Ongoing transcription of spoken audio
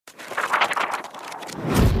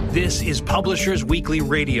This is Publishers Weekly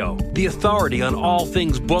Radio, the authority on all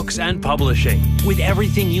things books and publishing, with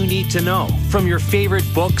everything you need to know, from your favorite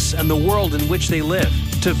books and the world in which they live,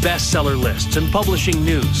 to bestseller lists and publishing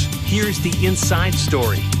news. Here's the inside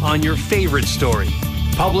story on your favorite story.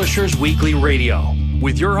 Publishers Weekly Radio,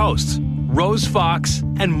 with your hosts, Rose Fox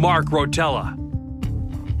and Mark Rotella.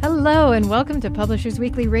 Hello and welcome to Publishers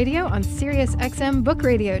Weekly Radio on Sirius XM Book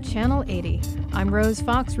Radio, Channel 80. I'm Rose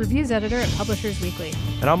Fox, Reviews Editor at Publishers Weekly.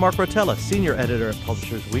 And I'm Mark Rotella, Senior Editor at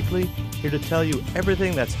Publishers Weekly, here to tell you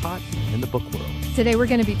everything that's hot in the book world. Today we're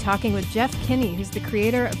going to be talking with Jeff Kinney, who's the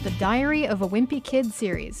creator of the Diary of a Wimpy Kid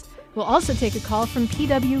series. We'll also take a call from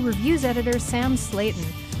PW Reviews Editor Sam Slayton,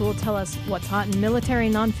 who will tell us what's hot in military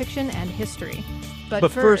nonfiction and history. But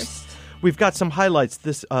first, we've got some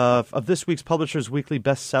highlights of this week's Publishers Weekly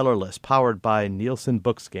bestseller list, powered by Nielsen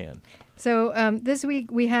Bookscan. So this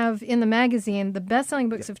week we have in the magazine the best-selling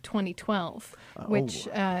books of 2012, which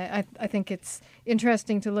I think it's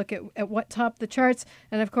interesting to look at what topped the charts.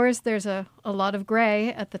 And, of course, there's a lot of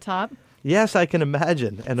gray at the top. Yes, I can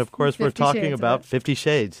imagine. And, of course, we're talking about 50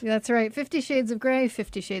 Shades. That's right. 50 Shades of Grey,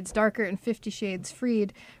 50 Shades Darker, and 50 Shades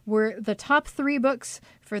Freed were the top three books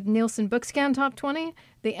for the Nielsen Bookscan Top 20,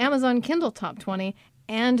 the Amazon Kindle Top 20,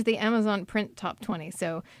 and the Amazon Print Top 20.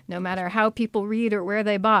 So no matter how people read or where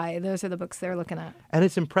they buy, those are the books they're looking at. And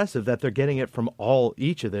it's impressive that they're getting it from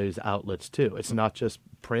each of those outlets, too. It's not just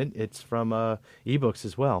print, it's from ebooks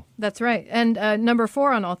as well. That's right. And number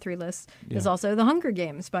 4 on all three lists is also The Hunger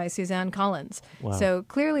Games by Suzanne Collins. Wow. So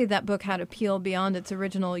clearly that book had appeal beyond its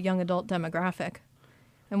original young adult demographic.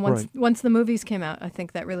 And once the movies came out, I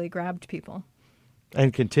think that really grabbed people.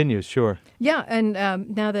 And continues, sure. Yeah, and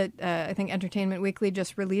now that I think Entertainment Weekly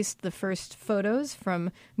just released the first photos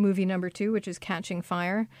from movie number 2, which is Catching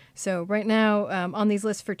Fire. So right now on these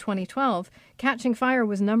lists for 2012, Catching Fire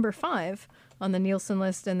was number 5 on the Nielsen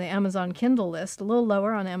list and the Amazon Kindle list, a little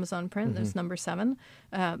lower on Amazon Print. There's number 7.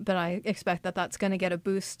 But I expect that that's going to get a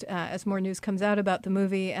boost as more news comes out about the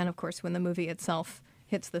movie and, of course, when the movie itself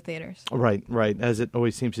hits the theaters. Right. As it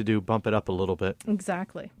always seems to do, bump it up a little bit.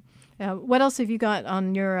 Exactly. What else have you got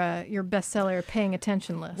on your bestseller paying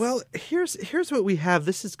attention list? Well, here's what we have.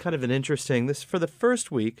 This is kind of an interesting. This for the first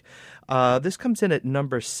week. This comes in at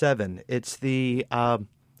number 7. It's the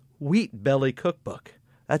Wheat Belly Cookbook.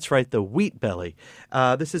 That's right, the Wheat Belly.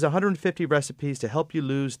 This is 150 recipes to help you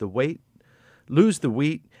lose the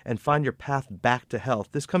wheat, and find your path back to health.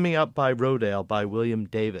 This coming out by Rodale by William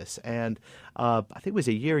Davis. And I think it was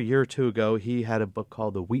a year or two ago, he had a book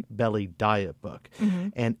called the Wheat Belly Diet Book. Mm-hmm.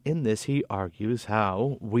 And in this, he argues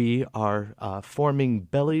how we are forming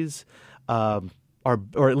bellies, or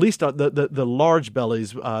at least the large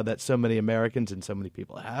bellies that so many Americans and so many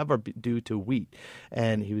people have are due to wheat.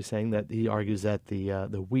 And he was saying that he argues that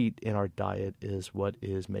the wheat in our diet is what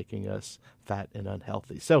is making us fat and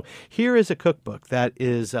unhealthy. So here is a cookbook that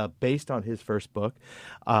is based on his first book,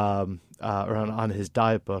 or on his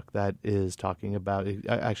diet book that is talking about, it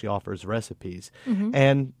actually offers recipes. Mm-hmm.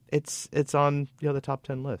 And it's on the top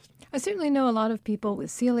 10 list. I certainly know a lot of people with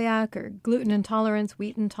celiac or gluten intolerance,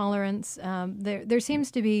 wheat intolerance. There seems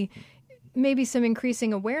to be maybe some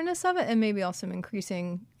increasing awareness of it and maybe also some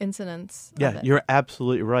increasing incidence of it. You're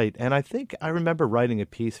absolutely right. And I think I remember writing a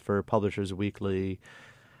piece for Publishers Weekly,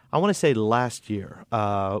 I want to say last year,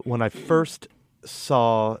 when I first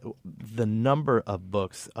saw the number of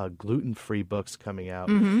books, gluten-free books coming out.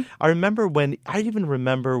 Mm-hmm. I even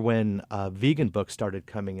remember when vegan books started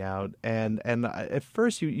coming out, and at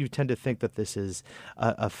first you tend to think that this is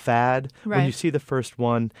a fad. Right. When you see the first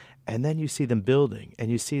one, and then you see them building,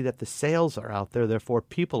 and you see that the sales are out there, therefore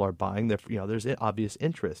people are buying. There's obvious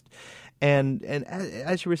interest. And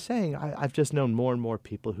as you were saying, I've just known more and more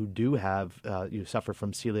people who do have suffer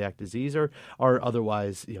from celiac disease or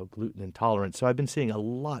otherwise gluten intolerant. So I've been seeing a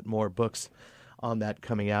lot more books on that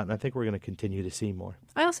coming out, and I think we're going to continue to see more.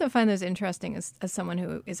 I also find those interesting as someone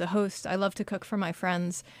who is a host. I love to cook for my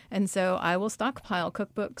friends, and so I will stockpile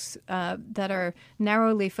cookbooks that are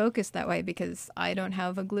narrowly focused that way because I don't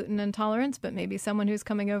have a gluten intolerance, but maybe someone who's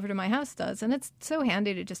coming over to my house does. And it's so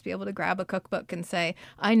handy to just be able to grab a cookbook and say,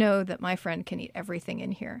 I know that my friend can eat everything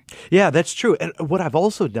in here. Yeah, that's true. And what I've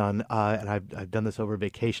also done, and I've done this over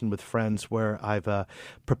vacation with friends, where I've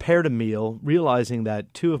prepared a meal, realizing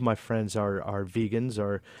that 2 of my friends are vegans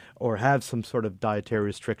or have some sort of dietary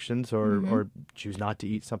restrictions or choose not to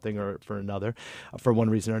eat something for one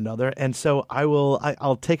reason or another. And so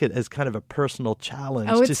I'll take it as kind of a personal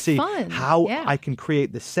challenge to see how I can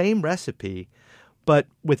create the same recipe but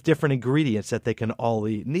with different ingredients that they can all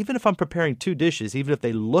eat. And even if I'm preparing two dishes, even if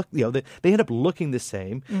they look, they end up looking the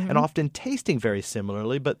same and often tasting very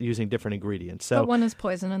similarly, but using different ingredients. So but one is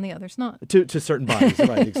poison and the other's not. To certain bodies,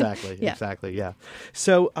 right? Exactly, Yeah. exactly, yeah.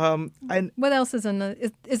 So, and What else is in the?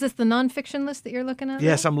 Is this the nonfiction list that you're looking at?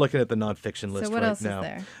 yes, now? I'm looking at the nonfiction list So what right else now.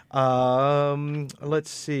 is there? Let's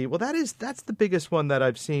see. Well, that's the biggest one that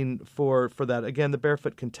I've seen for that. Again, the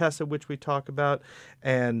Barefoot Contessa, which we talk about,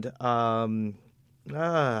 and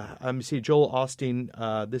see Joel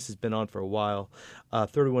Osteen. This has been on for a while.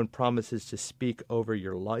 31 Promises to Speak Over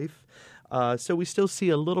Your Life. So we still see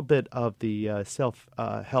a little bit of the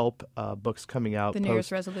self-help books coming out. The New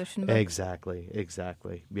Year's resolution book.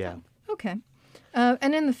 Exactly. Yeah. Okay.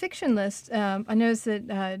 And in the fiction list, I noticed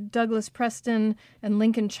that Douglas Preston and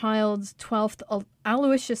Lincoln Child's 12th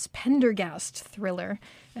Aloysius Pendergast thriller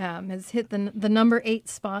has hit the number 8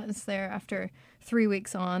 spot. It's there after 3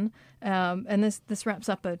 weeks on. And this wraps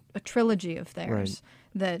up a trilogy of theirs. Right.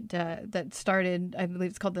 That started, I believe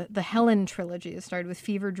it's called the Helen trilogy. It started with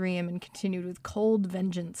Fever Dream and continued with Cold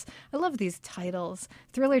Vengeance. I love these titles.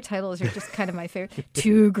 Thriller titles are just kind of my favorite.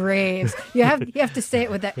 Two Graves. You have to say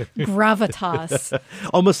it with that gravitas.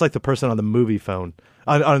 Almost like the person on the movie phone,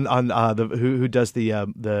 who does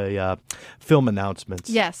the film announcements.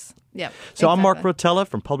 Yes. Yep. So exactly. I'm Mark Rotella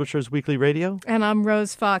from Publishers Weekly Radio. And I'm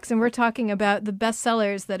Rose Fox, and we're talking about the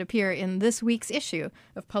bestsellers that appear in this week's issue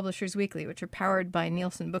of Publishers Weekly, which are powered by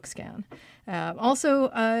Nielsen Bookscan. Also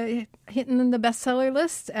hitting in the bestseller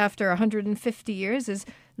list after 150 years is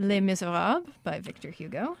Les Miserables by Victor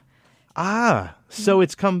Hugo. So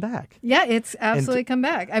it's come back. Yeah, it's absolutely come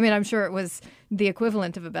back. I mean, I'm sure it was the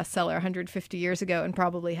equivalent of a bestseller 150 years ago and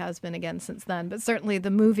probably has been again since then. But certainly the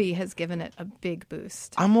movie has given it a big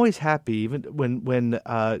boost. I'm always happy, even when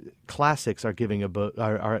classics are giving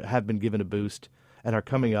have been given a boost and are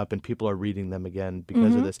coming up and people are reading them again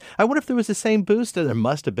because of this. I wonder if there was the same boost that there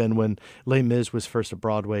must have been when Les Mis was first a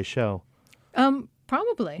Broadway show.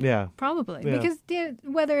 Probably. Yeah. Probably. Yeah. Because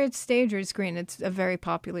whether it's stage or screen, it's a very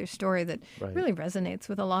popular story that really resonates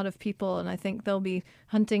with a lot of people. And I think they'll be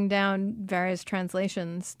hunting down various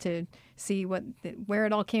translations to see where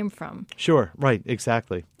it all came from. Sure. Right.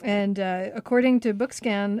 Exactly. And according to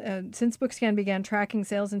Bookscan, since Bookscan began tracking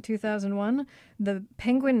sales in 2001, the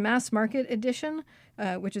Penguin Mass Market edition,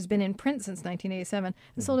 which has been in print since 1987,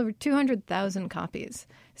 has sold over 200,000 copies.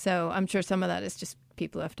 So I'm sure some of that is just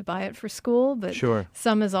people who have to buy it for school, but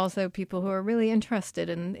some is also people who are really interested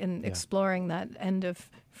in exploring that end of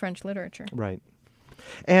French literature. Right.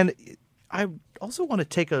 And I also want to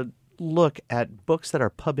take a look at books that are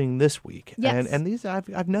pubbing this week. Yes. And these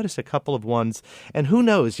I've noticed a couple of ones, and who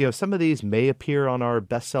knows, some of these may appear on our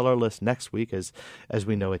bestseller list next week, as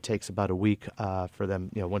we know it takes about a week for them,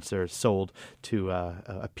 once they're sold, to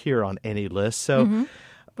appear on any list. So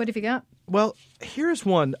what have you got? Well, here's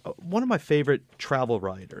one of my favorite travel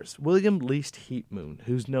writers, William Least Heat-Moon,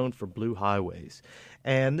 who's known for Blue Highways.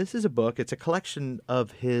 And this is a book. It's a collection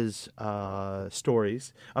of his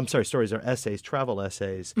stories or essays, travel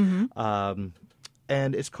essays. And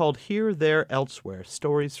it's called Here, There, Elsewhere,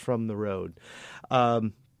 Stories from the Road.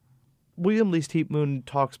 William Least Heat-Moon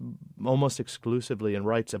talks almost exclusively and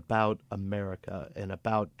writes about America and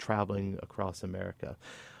about traveling across America.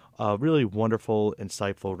 A really wonderful,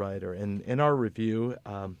 insightful writer. And in our review,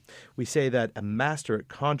 we say that a master at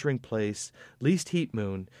conjuring place, Least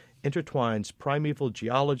Heat-Moon intertwines primeval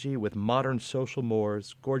geology with modern social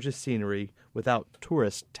mores, gorgeous scenery without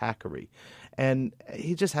tourist tackery. And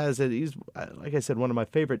he just has it. He's, like I said, one of my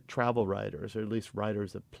favorite travel writers, or at least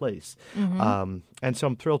writers of place. And so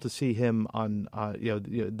I'm thrilled to see him on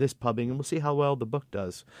this pubbing, and we'll see how well the book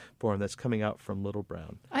does for him. That's coming out from Little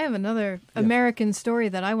Brown. I have another American story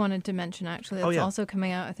that I wanted to mention, actually. That's also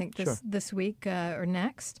coming out, I think, this week or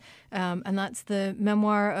next. And that's the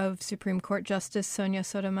memoir of Supreme Court Justice Sonia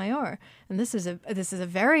Sotomayor. And this is a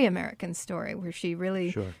very American story where she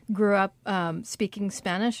really grew up speaking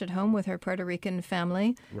Spanish at home with her Puerto Rican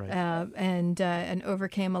family, and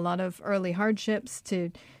overcame a lot of early hardships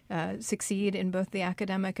to succeed in both the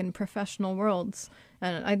academic and professional worlds.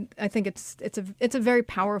 And I think it's a very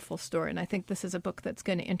powerful story, and I think this is a book that's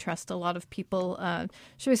going to interest a lot of people,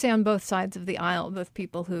 should we say, on both sides of the aisle, both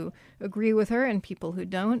people who agree with her and people who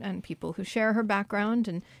don't, and people who share her background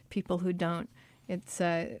and people who don't. It's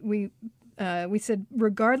we said,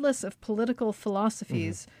 regardless of political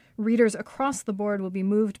philosophies, readers across the board will be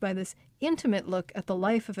moved by this intimate look at the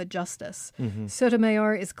life of a justice.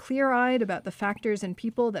 Sotomayor is clear-eyed about the factors and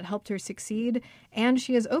people that helped her succeed, and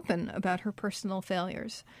she is open about her personal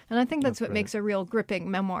failures. And I think that's what makes a real gripping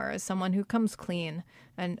memoir, as someone who comes clean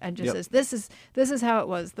and just says, this is how it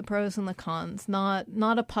was, the pros and the cons, not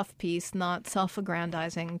a puff piece, not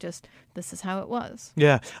self-aggrandizing, just this is how it was.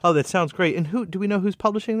 Yeah. Oh, that sounds great. And do we know who's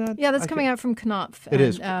publishing that? Yeah, that's coming out from Knopf. It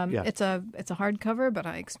is. It's a hardcover, but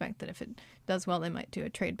I expect that if it does well, they might do a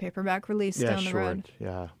trade paperback release down the road.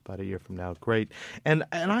 Yeah, about a year from now. Great. And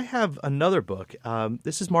I have another book.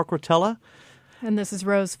 This is Mark Rotella. And this is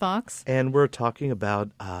Rose Fox. And we're talking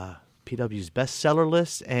about PW's bestseller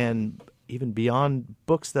list and even beyond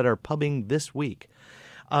books that are pubbing this week.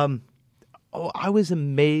 I was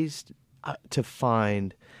amazed to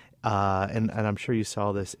find, and I'm sure you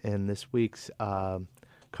saw this in this week's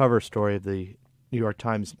cover story of the New York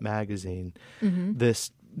Times Magazine,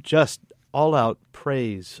 this just all-out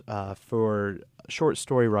praise for short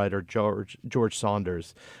story writer George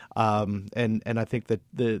Saunders, and I think that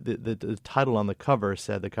the title on the cover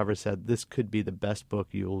said this could be the best book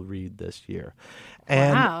you'll read this year.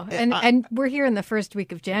 And, wow! And we're here in the first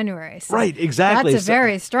week of January, so right? Exactly. That's a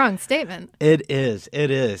very strong statement. It is,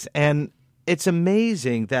 and it's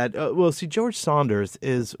amazing that George Saunders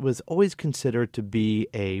was always considered to be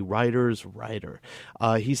a writer's writer.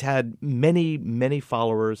 He's had many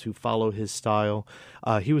followers who follow his style.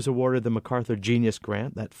 He was awarded the MacArthur Genius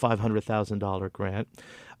Grant, that $500,000 grant.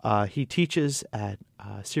 He teaches at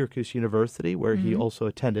Syracuse University, where he also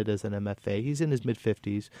attended as an MFA. He's in his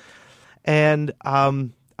mid-50s, and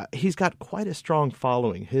he's got quite a strong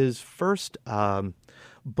following. His first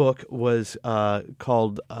book was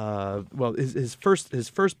called his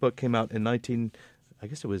first book came out in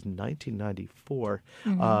 1994,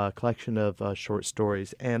 collection of short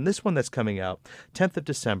stories, and this one that's coming out 10th of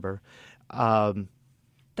December.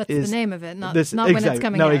 That's the name of it, not when it's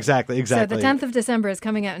coming out. No, exactly. So the 10th of December is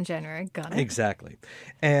coming out in January. Got it. Exactly.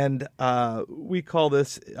 And we call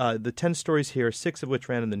this the 10 stories here, 6 of which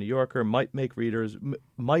ran in the New Yorker, might make readers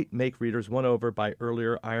won over by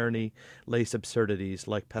earlier irony-laced absurdities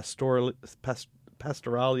like Pastoralia's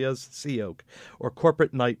Sea Oak, or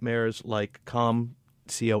corporate nightmares like Calm,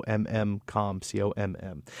 C-O-M-M, Calm,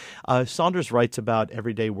 C-O-M-M. Saunders writes about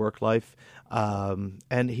everyday work life,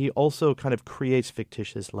 and he also kind of creates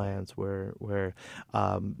fictitious lands where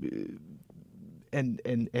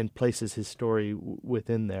and places his story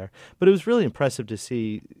within there. But it was really impressive to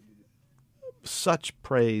see such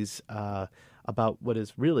praise about what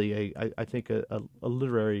is really I think a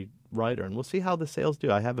literary writer, and we'll see how the sales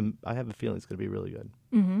do. I have a feeling it's going to be really good.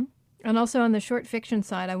 Mm-hmm. And also on the short fiction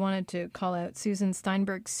side, I wanted to call out Susan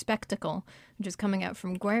Steinberg's Spectacle, which is coming out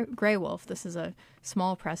from Grey Wolf. This is a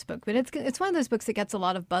small press book, but it's one of those books that gets a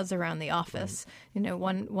lot of buzz around the office. Right. You know,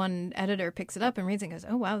 one editor picks it up and reads it and goes,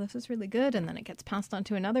 "Oh wow, this is really good," and then it gets passed on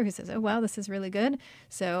to another who says, "Oh wow, this is really good."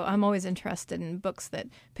 So I'm always interested in books that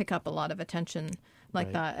pick up a lot of attention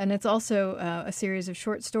like that. And it's also a series of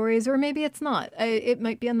short stories, or maybe it's not. It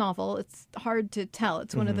might be a novel. It's hard to tell.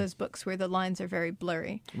 It's one of those books where the lines are very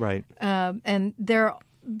blurry. Right. And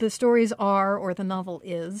the stories are, or the novel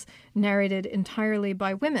is, narrated entirely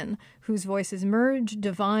by women whose voices merge,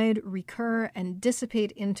 divide, recur, and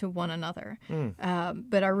dissipate into one another.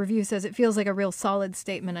 But our review says it feels like a real solid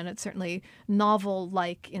statement, and it's certainly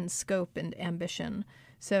novel-like in scope and ambition.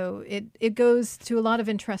 So it goes to a lot of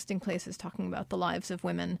interesting places talking about the lives of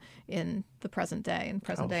women in the present day, in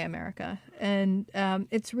present-day America. And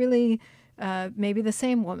it's really maybe the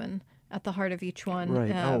same woman at the heart of each one.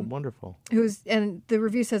 Right. Wonderful. And the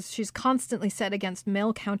review says she's constantly set against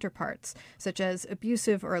male counterparts, such as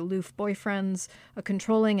abusive or aloof boyfriends, a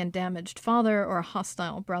controlling and damaged father, or a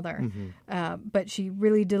hostile brother. But she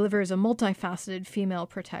really delivers a multifaceted female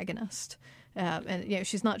protagonist. And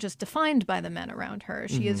she's not just defined by the men around her.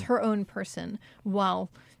 She is her own person,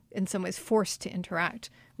 while in some ways forced to interact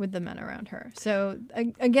with the men around her. So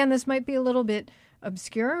again, this might be a little bit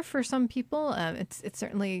obscure for some people. It's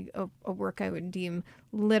certainly a work I would deem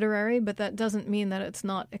literary, but that doesn't mean that it's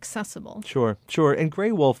not accessible. Sure. And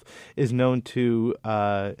Grey Wolf is known to,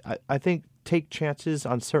 I think, take chances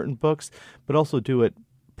on certain books, but also do it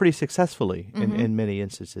pretty successfully in many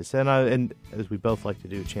instances. And as we both like to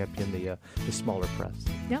do, champion the smaller press.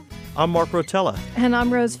 Yeah. I'm Mark Rotella. And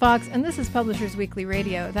I'm Rose Fox, and this is Publishers Weekly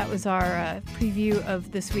Radio. That was our preview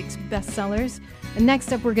of this week's bestsellers. And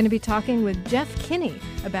next up, we're going to be talking with Jeff Kinney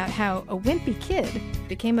about how A Wimpy Kid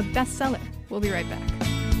became a bestseller. We'll be right back.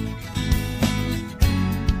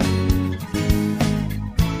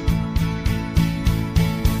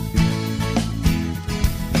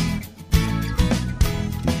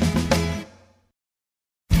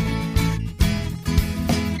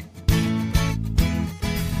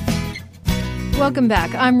 Welcome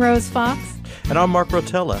back. I'm Rose Fox. And I'm Mark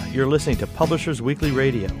Rotella. You're listening to Publishers Weekly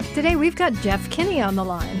Radio. Today we've got Jeff Kinney on the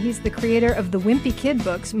line. He's the creator of the Wimpy Kid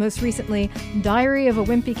books, most recently Diary of a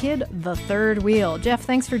Wimpy Kid, The Third Wheel. Jeff,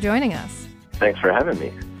 thanks for joining us. Thanks for having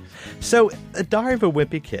me. So, A Diary of a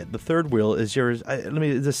Wimpy Kid, The Third Wheel, is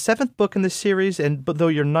the seventh book in this series, but though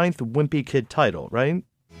your ninth Wimpy Kid title, right?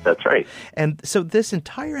 That's right. And so this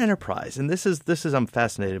entire enterprise, and this is I'm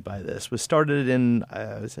fascinated by this, was started in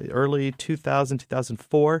early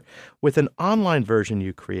 2004 with an online version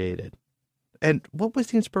you created. And what was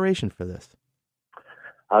the inspiration for this?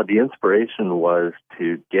 The inspiration was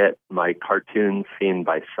to get my cartoons seen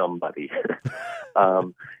by somebody. I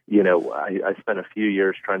spent a few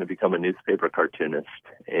years trying to become a newspaper cartoonist,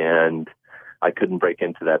 and I couldn't break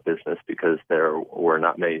into that business because there were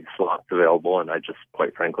not many slots available, and I just,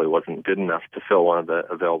 quite frankly, wasn't good enough to fill one of the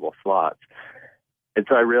available slots. And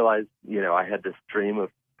so I realized, I had this dream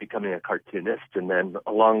of becoming a cartoonist, and then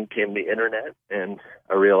along came the internet, and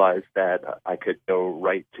I realized that I could go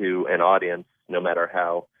right to an audience, no matter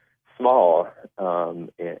how small,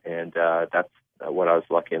 and that's what I was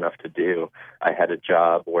lucky enough to do. I had a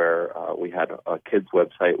job where we had a kids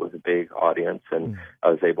website with a big audience, and I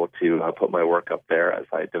was able to put my work up there as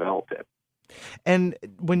I developed it. And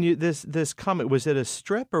when this comic, was it a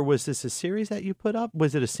strip or was this a series that you put up?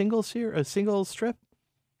 Was it a single strip?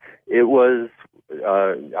 It was,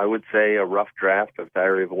 I would say, a rough draft of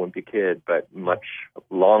Diary of a Wimpy Kid, but much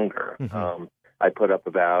longer. Mm-hmm. I put up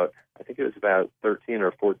about 1,300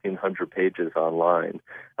 or 1,400 pages online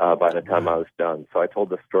by the time I was done. So I told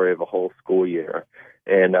the story of a whole school year,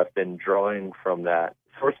 and I've been drawing from that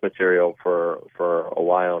source material for a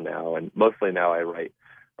while now, and mostly now I write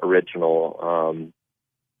original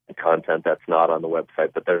content that's not on the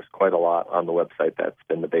website, but there's quite a lot on the website that's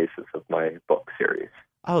been the basis of my book series.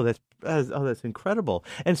 Oh, that's incredible!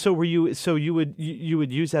 And so you would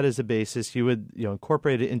use that as a basis. You would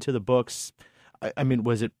incorporate it into the books. I mean,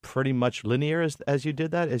 was it pretty much linear as you did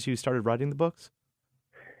that, as you started writing the books?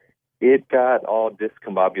 It got all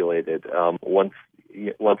discombobulated once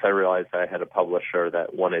I realized I had a publisher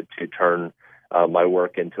that wanted to turn my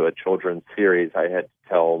work into a children's series. I had to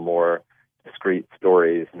tell more discrete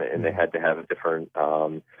stories, and they had to have a different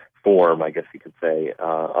form, I guess you could say.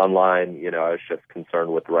 Online, I was just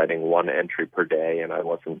concerned with writing one entry per day, and I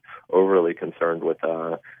wasn't overly concerned with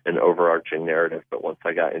an overarching narrative. But once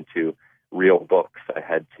I got into real books, I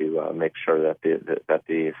had to make sure that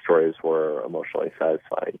the stories were emotionally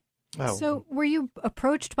satisfying. Oh. So were you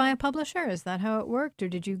approached by a publisher? Is that how it worked? Or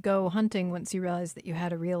did you go hunting once you realized that you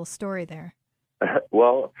had a real story there?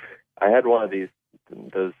 Well, I had one of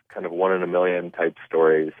those kind of one in a million type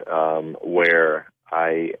stories where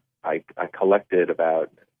I collected about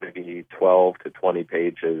maybe 12 to 20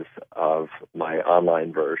 pages of my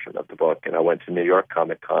online version of the book. And I went to New York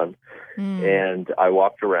Comic Con and I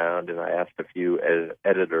walked around and I asked a few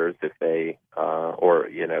editors if they,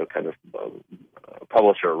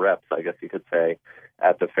 publisher reps, I guess you could say,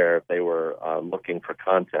 at the fair if they were looking for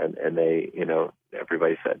content. And they,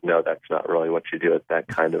 everybody said, no, that's not really what you do at that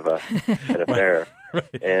kind of an affair.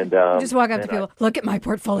 Right. And just walk up to people, look at my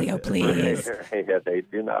portfolio, please. Yeah, they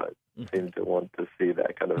do not seem to want to see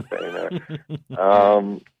that kind of thing there.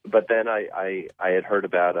 But then I had heard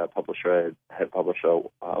about a publisher had published a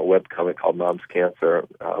webcomic called Mom's Cancer,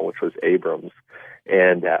 which was Abrams.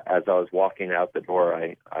 And as I was walking out the door,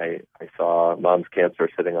 I saw Mom's Cancer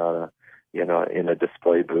sitting on in a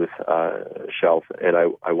display booth shelf, and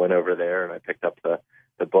I went over there and I picked up the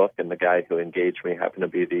book, and the guy who engaged me happened to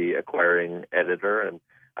be the acquiring editor, and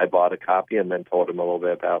I bought a copy and then told him a little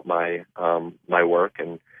bit about my work,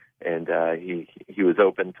 and he was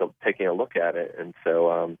open to taking a look at it, and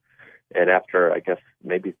so and after I guess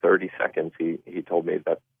maybe 30 seconds, he told me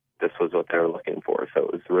that this was what they were looking for. So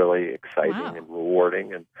it was really exciting and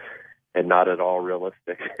rewarding, and not at all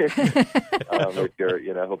realistic. If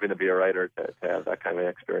you're hoping to be a writer to have that kind of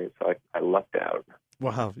experience, so I lucked out.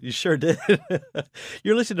 Wow, you sure did.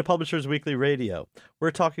 You're listening to Publishers Weekly Radio. We're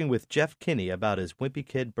talking with Jeff Kinney about his Wimpy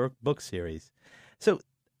Kid book series. So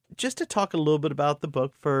just to talk a little bit about the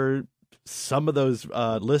book for some of those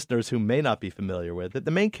listeners who may not be familiar with it,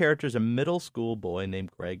 the main character is a middle school boy named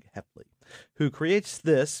Greg Hepley, who creates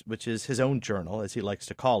this, which is his own journal, as he likes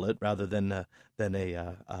to call it, rather than a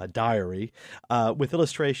diary, with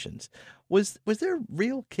illustrations. Was there a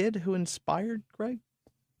real kid who inspired Greg?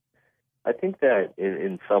 I think that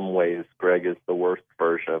in some ways, Greg is the worst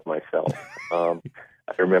version of myself. I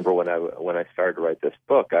remember when I started to write this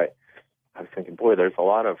book, I was thinking, boy, there's a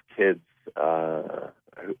lot of kids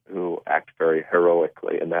who act very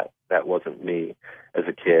heroically, and that wasn't me as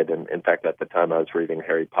a kid. And in fact, at the time I was reading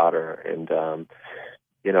Harry Potter, and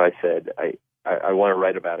I said I want to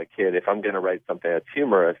write about a kid. If I'm going to write something that's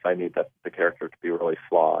humorous, I need the character to be really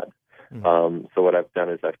flawed. So what I've done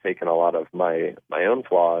is I've taken a lot of my own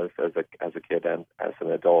flaws as a kid and as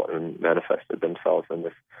an adult and manifested themselves in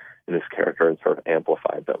this character and sort of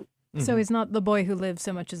amplified them. So he's not the boy who lived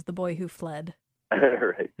so much as the boy who fled.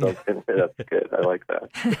 Right. So that's good. I like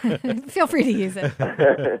that. Feel free to use it.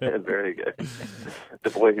 Very good. The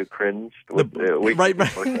boy who cringed. Right.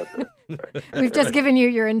 We've just given you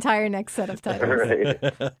your entire next set of titles. Right.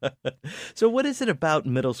 So what is it about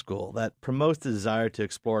middle school that promotes the desire to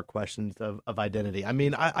explore questions of identity? I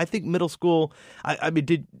mean, I think middle school,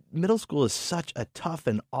 middle school is such a tough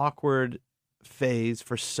and awkward phase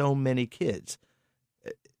for so many kids.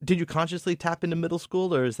 Did you consciously tap into middle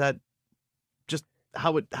school, or is that just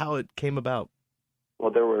how it came about? Well,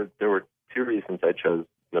 there were two reasons I chose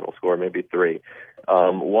middle school, or maybe three.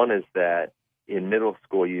 One is that in middle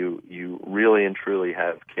school, you really and truly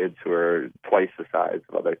have kids who are twice the size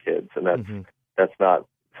of other kids, and that's not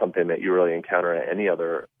something that you really encounter at any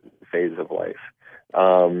other phase of life.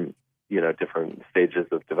 Different stages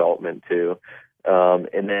of development too,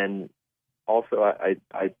 and then also I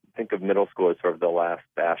think of middle school as sort of the last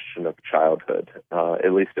bastion of childhood.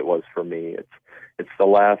 At least it was for me. It's the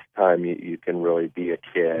last time you can really be a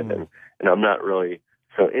kid, and I'm not really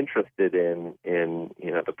so interested in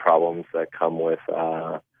the problems that come with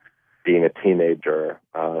being a teenager.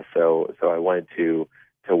 So I wanted to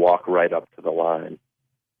walk right up to the line.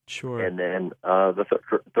 Sure. And then the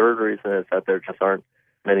third reason is that there just aren't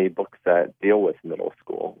many books that deal with middle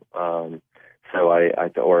school.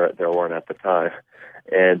 Or there weren't at the time.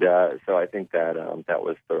 And so I think that that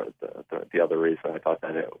was the other reason. I thought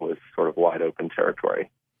that it was sort of wide open territory.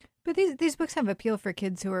 But these books have appeal for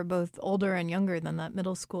kids who are both older and younger than that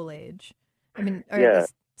middle school age. I mean,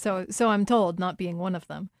 so I'm told, not being one of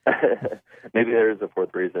them. Maybe there is a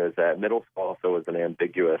fourth reason, is that middle school also is an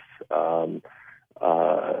ambiguous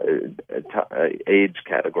age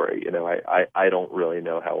category. I don't really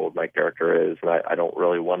know how old my character is, and I don't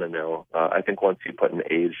really want to know. I think once you put an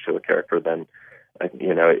age to a character, then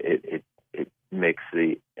it makes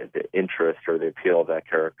the interest or the appeal of that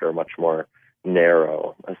character much more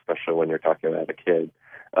narrow, especially when you're talking about a kid.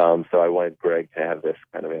 So I wanted Greg to have this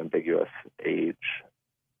kind of ambiguous age.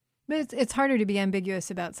 But it's harder to be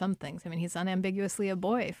ambiguous about some things. I mean, he's unambiguously a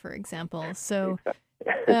boy, for example. So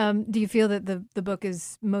do you feel that the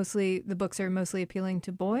books are mostly appealing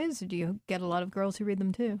to boys, or do you get a lot of girls who read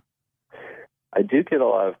them too? I do get a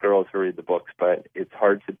lot of girls who read the books, but it's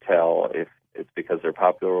hard to tell if it's because they're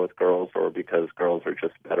popular with girls or because girls are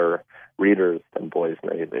just better readers than boys,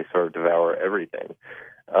 and they sort of devour everything.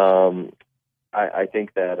 I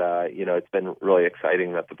think that it's been really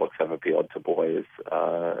exciting that the books have appealed to boys,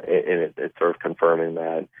 and it's sort of confirming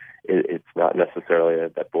that it's not necessarily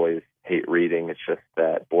that boys hate reading. It's just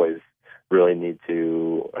that boys really need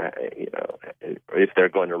to, if they're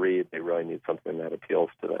going to read, they really need something that appeals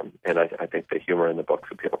to them. And I think the humor in the books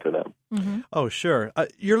appeal to them. Mm-hmm. Oh, sure.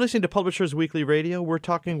 You're listening to Publishers Weekly Radio. We're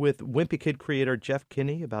talking with Wimpy Kid creator Jeff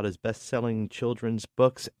Kinney about his best-selling children's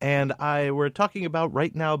books. And we're talking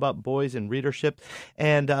right now about boys and readership.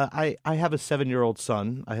 And I have a 7-year-old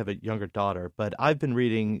son. I have a younger daughter. But I've been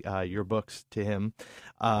reading your books to him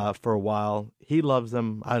for a while. He loves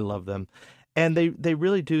them. I love them. And they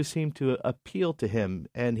really do seem to appeal to him.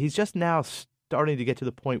 And he's just now starting to get to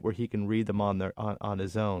the point where he can read them on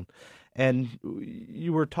his own. And we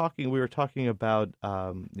were talking about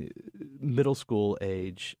middle school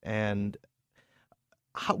age, and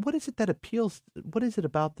what is it that appeals? What is it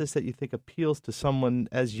about this that you think appeals to someone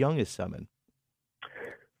as young as 7?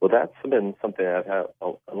 Well, that's been something I've had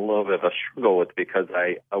a little bit of a struggle with, because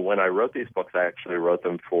when I wrote these books, I actually wrote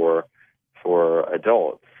them for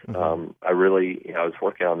adults. Mm-hmm. I was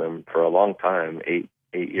working on them for a long time, 8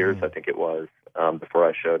 years, I think it was, before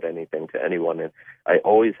I showed anything to anyone. And I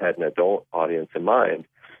always had an adult audience in mind.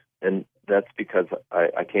 And that's because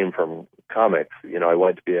I came from comics. I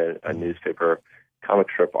wanted to be a newspaper comic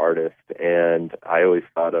strip artist. And I always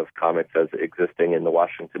thought of comics as existing in the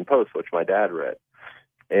Washington Post, which my dad read.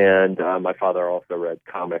 And my father also read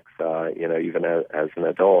comics, even as an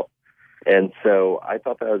adult. And so I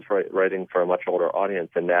thought that I was writing for a much older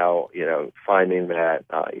audience. And now, finding that,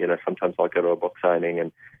 sometimes I'll go to a book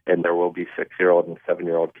signing and there will be 6-year-old and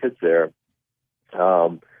 7-year-old kids there.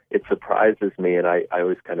 It surprises me. And I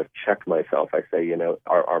always kind of check myself. I say,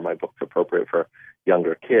 are my books appropriate for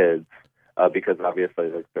younger kids? Because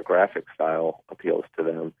obviously the graphic style appeals to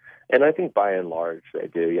them. And I think by and large they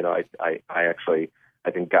do. I actually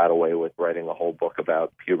I think, got away with writing a whole book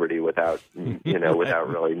about puberty without, without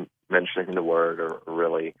really mentioning the word or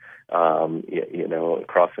really,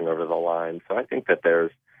 crossing over the line. So I think that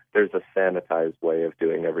there's a sanitized way of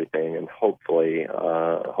doing everything, and hopefully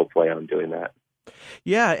I'm doing that.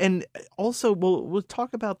 Yeah, and also we'll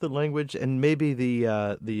talk about the language and maybe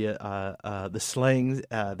the slang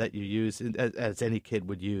that you use as any kid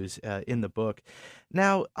would use in the book.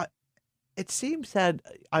 Now, it seems that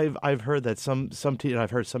I've heard that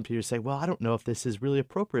I've heard some teachers say, "Well, I don't know if this is really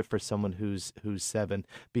appropriate for someone who's 7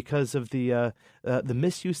 because of the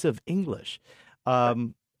misuse of English."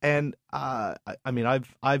 And I mean,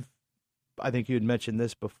 I think you had mentioned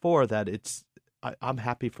this before, that I'm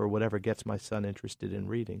happy for whatever gets my son interested in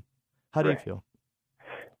reading. How do you feel?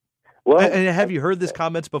 Well, and have you heard these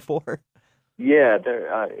comments before? Yeah,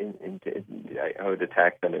 I would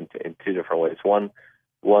attack them in two different ways. One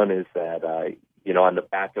is that on the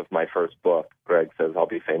back of my first book, Greg says I'll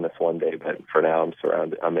be famous one day, but for now I'm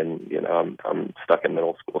stuck in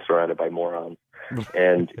middle school, surrounded by morons.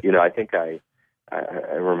 And I think I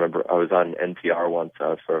remember I was on NPR once. I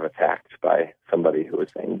was sort of attacked by somebody who was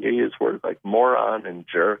saying, "You use words like moron and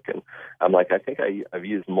jerk," and I'm like, I think I've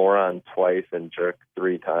used moron twice and jerk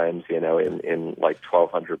 3 times, in like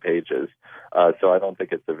 1,200 pages. So I don't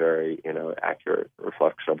think it's a very accurate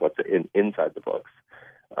reflection of what's inside the books.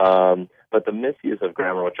 But the misuse of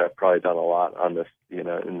grammar, which I've probably done a lot on this,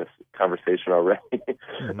 in this conversation already,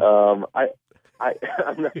 Mm-hmm.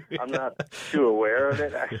 I'm not too aware of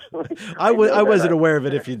it, actually. I wasn't aware of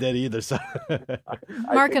it if you did either. So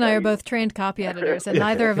Mark and I are both trained copy editors, and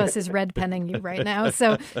neither of us is red penning you right now.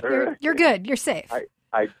 So you're good. You're safe.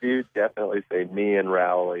 I do definitely say me and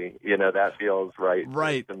Rowley. That feels right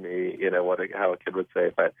to me. How a kid would say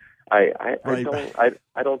it. But I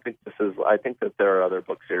don't think this is. I think that there are other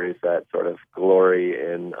book series that sort of glory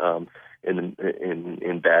in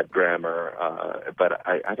bad grammar, but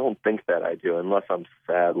I don't think that I do, unless I'm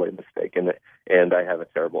sadly mistaken, and I have a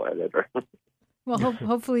terrible editor. Well,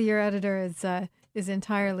 hopefully your editor is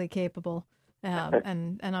entirely capable,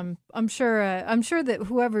 and I'm sure that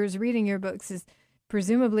whoever is reading your books is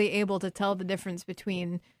presumably able to tell the difference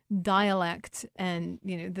between dialect and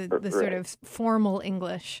the sort of formal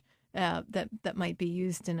English that might be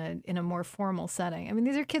used in a more formal setting. I mean,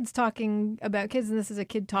 these are kids talking about kids, and this is a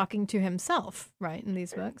kid talking to himself, right, in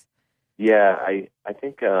these books? Yeah, I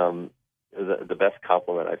think the best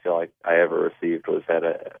compliment I feel like I ever received was that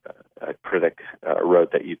a critic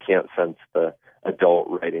wrote that you can't sense the adult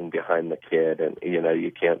writing behind the kid, and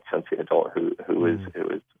you can't sense the adult who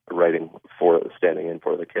is writing standing in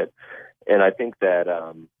for the kid. And I think that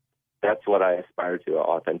that's what I aspire to.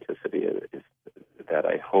 Authenticity is that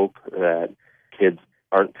I hope that kids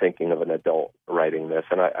aren't thinking of an adult writing this,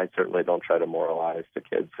 and I certainly don't try to moralize to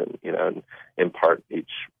kids and impart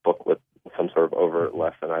each book with some sort of overt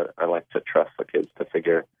lesson. I like to trust the kids to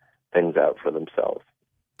figure things out for themselves.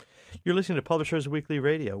 You're listening to Publishers Weekly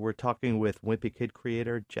Radio. We're talking with Wimpy Kid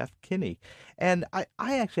creator Jeff Kinney, and I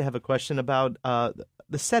actually have a question about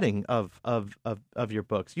the setting of your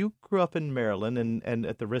books. You grew up in Maryland, and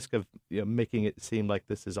at the risk of making it seem like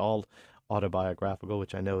this is all autobiographical,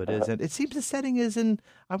 which I know it is, and it seems the setting is in,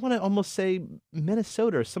 I want to almost say,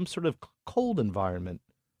 Minnesota, or some sort of cold environment.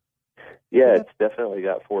 Yeah, it's definitely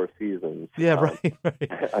got 4 seasons. Yeah, right.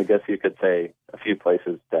 I guess you could say a few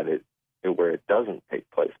places that where it doesn't take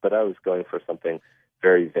place, but I was going for something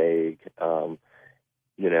very vague,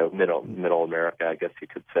 middle America, I guess you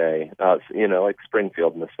could say, like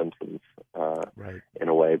Springfield and The Simpsons, right, in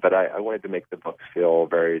a way. But I wanted to make the books feel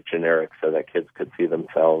very generic so that kids could see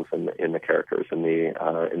themselves in the characters and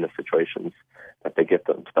in the situations that they get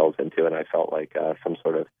themselves into, and I felt like some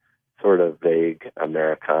sort of vague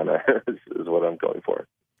Americana is what I'm going for.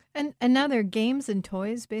 And now there are games and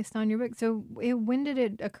toys based on your book. So when did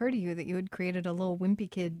it occur to you that you had created a little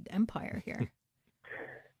Wimpy Kid empire here?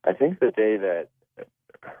 I think the day that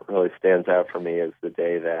really stands out for me is the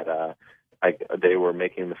day that they were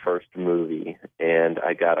making the first movie, and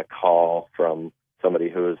I got a call from somebody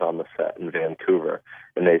who was on the set in Vancouver,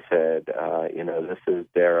 and they said, this is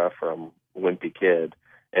Dara from Wimpy Kid.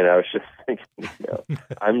 And I was just thinking,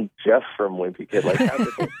 I'm Jeff from Wimpy Kid. Like, how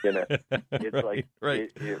did it's like, right.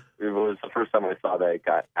 It was the first time I saw that it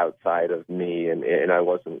got outside of me, and I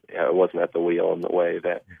wasn't at the wheel in the way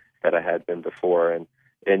that I had been before.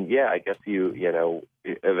 And yeah, I guess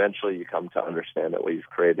eventually you come to understand that what you've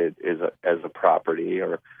created is as a property,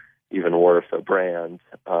 or even worse, a brand.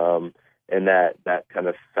 And that kind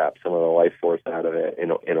of saps some of the life force out of it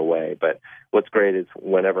in a way. But what's great is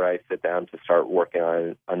whenever I sit down to start working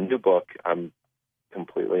on a new book, I'm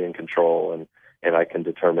completely in control, I can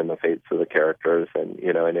determine the fates of the characters, and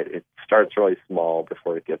it starts really small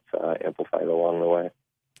before it gets amplified along the way.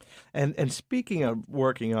 And speaking of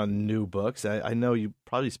working on new books, I know you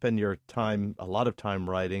probably spend a lot of time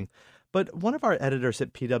writing, but one of our editors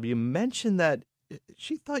at PW mentioned that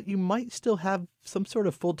she thought you might still have some sort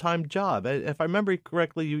of full-time job. If I remember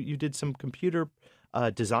correctly, you did some computer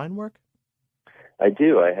design work? I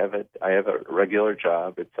do. I have a regular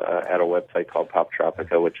job. It's at a website called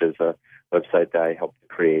Poptropica, which is a website that I helped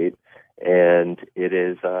create. And it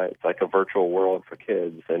is it's like a virtual world for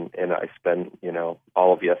kids. And I spent,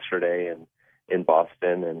 all of yesterday in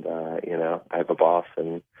Boston, and I have a boss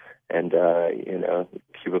and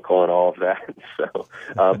cubicle and all of that. So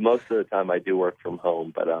most of the time I do work from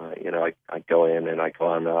home, but I go in and I go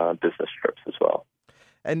on business trips as well.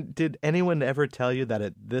 And did anyone ever tell you that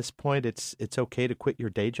at this point it's okay to quit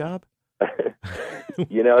your day job? I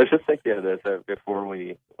was just thinking of this before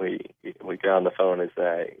we got on the phone. Is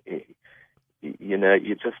that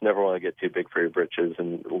you just never want to get too big for your britches,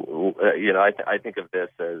 and I think of this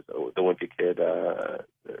as the Wimpy Kid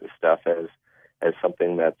stuff as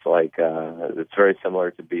something that's like it's very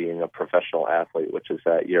similar to being a professional athlete, which is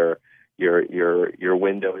that your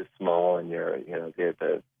window is small, and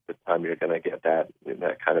the time you're going to get that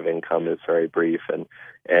kind of income is very brief, and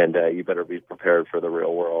you better be prepared for the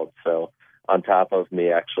real world. So on top of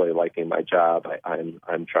me actually liking my job,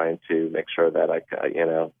 I'm trying to make sure that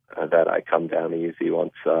I come down easy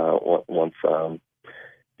once the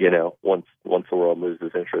world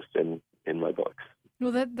loses interest in my books.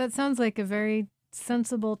 Well, that sounds like a very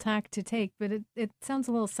sensible tack to take, but it sounds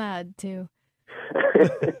a little sad too.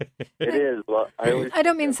 It is. Well, I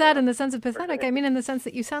don't mean sad in the sense of pathetic. I mean in the sense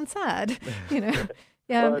that you sound sad. Yeah.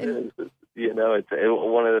 Well, it is. It's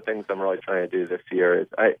one of the things I'm really trying to do this year is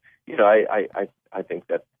I think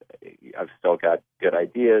that I've still got good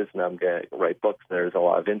ideas, and I'm going to write books, and there's a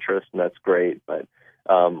lot of interest, and that's great. But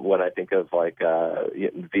when I think of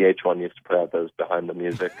VH1 used to put out those behind the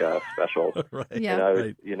music specials, right. Yeah.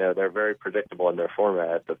 Right. They're very predictable in their format.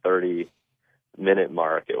 At the 30-minute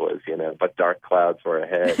mark, it was, but dark clouds were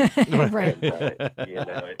ahead. Right.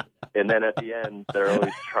 And then at the end, they're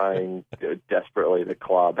always trying desperately to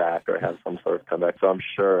claw back or have some sort of comeback. So I'm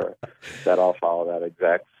sure that I'll follow that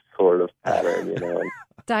exact sort of pattern, And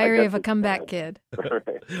Diary of a Comeback Kid.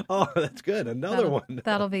 Right. Oh, that's good. Another one.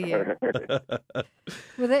 That'll be you.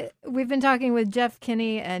 We've been talking with Jeff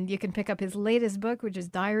Kinney, and you can pick up his latest book, which is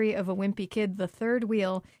Diary of a Wimpy Kid, The Third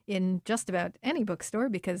Wheel, in just about any bookstore,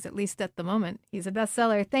 because at least at the moment, he's a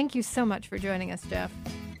bestseller. Thank you so much for joining us, Jeff.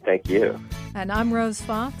 Thank you. And I'm Rose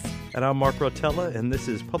Fox. And I'm Mark Rotella, and this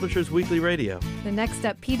is Publishers Weekly Radio. The next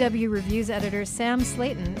up, PW Reviews editor Sam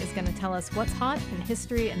Slayton is going to tell us what's hot in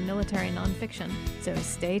history and military nonfiction. So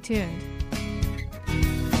stay tuned.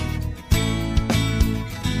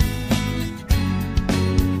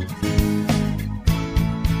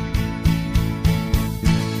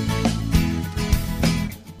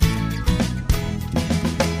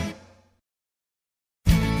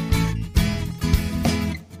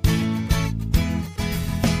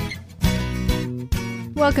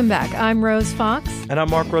 Welcome back. I'm Rose Fox. And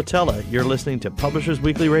I'm Mark Rotella. You're listening to Publishers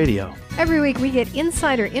Weekly Radio. Every week we get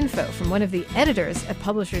insider info from one of the editors at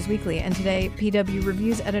Publishers Weekly, and today PW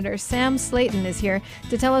Reviews editor Sam Slayton is here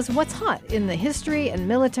to tell us what's hot in the history and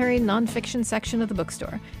military nonfiction section of the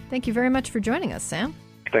bookstore. Thank you very much for joining us, Sam.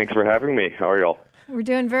 Thanks for having me. How are y'all? We're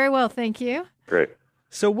doing very well, thank you. Great.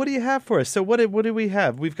 So what do you have for us? So what do we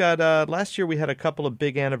have? We've got, last year we had a couple of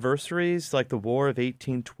big anniversaries, like the War of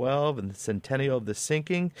 1812 and the Centennial of the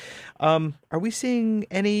Sinking. Are we seeing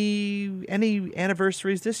any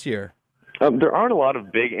anniversaries this year? There aren't a lot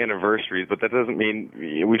of big anniversaries, but that doesn't mean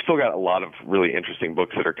we've still got a lot of really interesting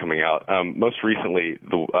books that are coming out. Most recently,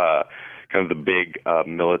 the big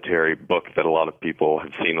military book that a lot of people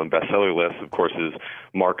have seen on bestseller lists, of course, is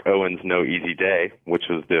Mark Owen's No Easy Day, which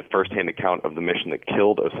was the first-hand account of the mission that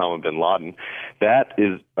killed Osama bin Laden. That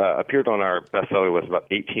is appeared on our bestseller list about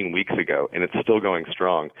 18 weeks ago, and it's still going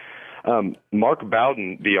strong. Mark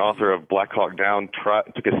Bowden, the author of Black Hawk Down,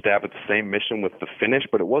 took a stab at the same mission with the finish,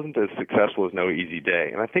 but it wasn't as successful as No Easy Day.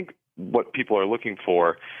 And I think what people are looking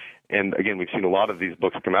for, and again, we've seen a lot of these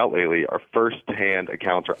books come out lately, are first-hand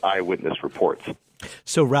accounts or eyewitness reports.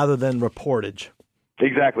 So rather than reportage.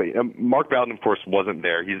 Exactly. Mark Bowden, of course, wasn't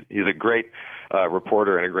there. He's a great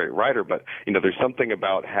reporter and a great writer, but there's something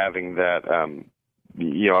about having that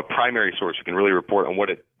a primary source who can really report on what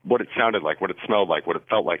it sounded like, what it smelled like, what it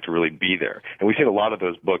felt like to really be there. And we've seen a lot of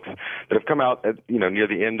those books that have come out at, near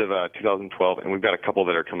the end of 2012, and we've got a couple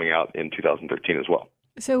that are coming out in 2013 as well.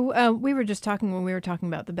 So we were just talking when we were talking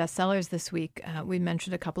about the bestsellers this week. We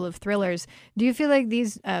mentioned a couple of thrillers. Do you feel like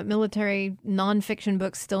these military nonfiction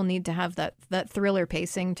books still need to have that thriller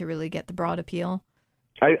pacing to really get the broad appeal?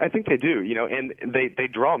 I think they do, and they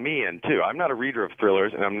draw me in, too. I'm not a reader of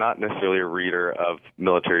thrillers, and I'm not necessarily a reader of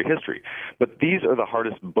military history. But these are the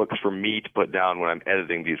hardest books for me to put down when I'm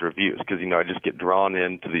editing these reviews because, I just get drawn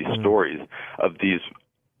into these stories of these,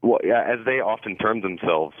 as they often term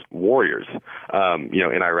themselves, warriors,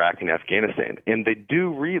 in Iraq and Afghanistan. And they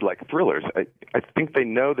do read like thrillers. I think they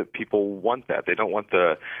know that people want that. They don't want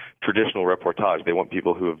the traditional reportage. They want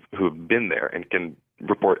people who have been there and can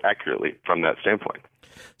report accurately from that standpoint.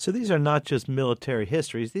 So these are not just military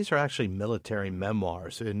histories. These are actually military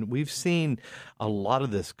memoirs. And we've seen a lot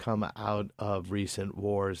of this come out of recent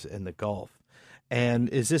wars in the Gulf. And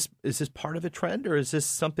is this part of a trend, or is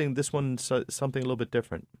something a little bit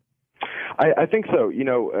different? I think so.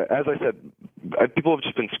 As I said, people have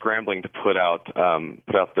just been scrambling to put out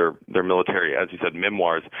their military, as you said,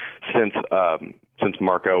 memoirs since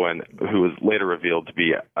Mark Owen, who was later revealed to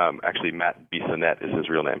be actually Matt Bissonnette is his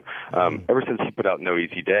real name. Ever since he put out No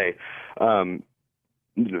Easy Day.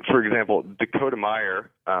 For example, Dakota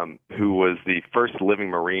Meyer, who was the first living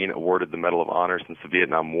Marine awarded the Medal of Honor since the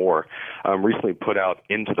Vietnam War, recently put out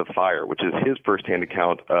Into the Fire, which is his firsthand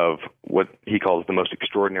account of what he calls the most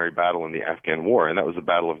extraordinary battle in the Afghan War, and that was the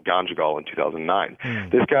Battle of Ganjgal in 2009.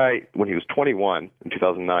 This guy, when he was 21 in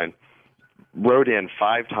 2009, rode in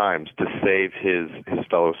 5 times to save his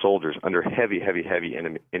fellow soldiers under heavy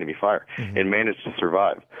enemy fire and managed to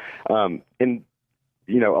survive.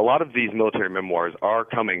 A lot of these military memoirs are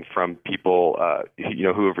coming from people,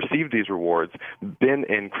 who have received these rewards, been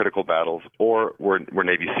in critical battles, or were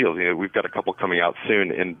Navy SEALs. We've got a couple coming out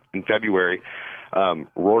soon in February.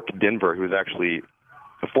 Rourke Denver, who is actually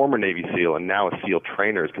a former Navy SEAL and now a SEAL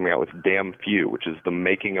trainer, is coming out with Damn Few, which is the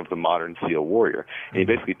making of the modern SEAL warrior. And he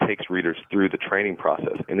basically takes readers through the training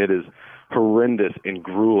process, and it is horrendous and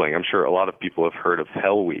grueling. I'm sure a lot of people have heard of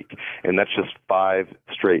Hell Week, and that's just 5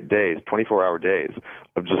 straight days, 24-hour days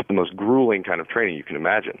of just the most grueling kind of training you can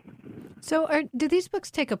imagine. So do these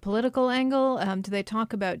books take a political angle? Do they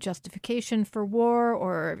talk about justification for war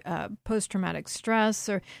or post-traumatic stress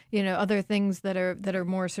or, other things that are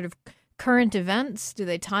more sort of current events? Do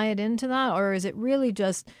they tie it into that, or is it really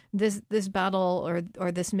just this battle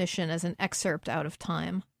or this mission as an excerpt out of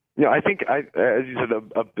time? I think, as you said,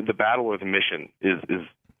 the battle or the mission is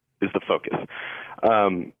the focus.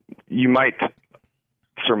 You might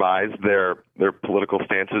surmise their political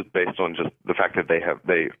stances based on just the fact that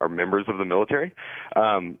they are members of the military.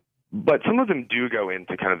 But some of them do go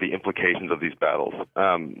into kind of the implications of these battles.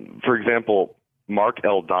 For example, Mark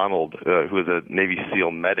L. Donald, who is a Navy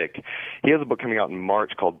SEAL medic, he has a book coming out in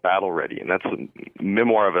March called Battle Ready, and that's a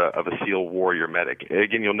memoir of a SEAL warrior medic.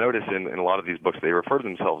 Again, you'll notice in a lot of these books they refer to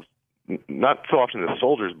themselves not so often as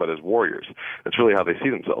soldiers, but as warriors. That's really how they see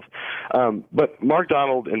themselves. But Mark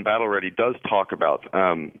Donald in Battle Ready does talk about,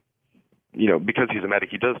 because he's a medic,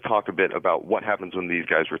 he does talk a bit about what happens when these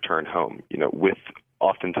guys return home, with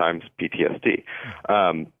oftentimes PTSD.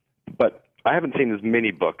 But I haven't seen as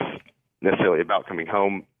many books necessarily about coming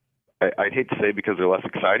home. I'd hate to say because they're less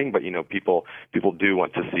exciting, but people do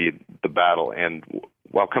want to see the battle, and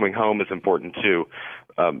while coming home is important too,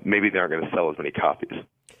 maybe they aren't going to sell as many copies.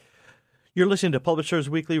 You're listening to Publishers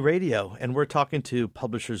Weekly Radio, and we're talking to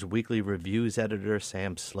Publishers Weekly Reviews editor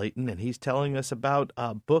Sam Slayton, and he's telling us about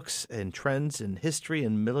books and trends in history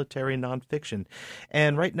and military nonfiction.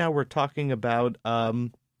 And right now we're talking about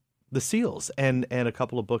the SEALs and a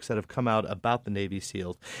couple of books that have come out about the Navy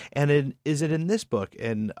SEALs. And is it in this book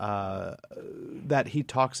and that he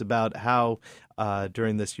talks about how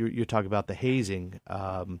during this, you talk about the hazing,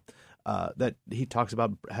 that he talks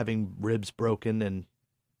about having ribs broken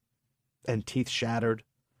and teeth shattered.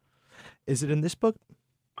 Is it in this book?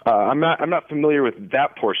 I'm not familiar with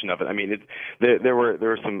that portion of it. I mean, there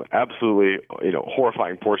were some absolutely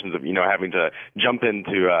horrifying portions of having to jump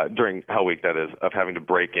into during Hell Week, that is, of having to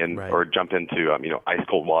break in or jump into ice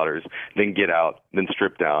cold waters, then get out, then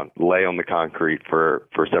strip down, lay on the concrete for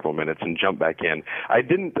several minutes, and jump back in. I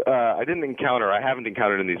haven't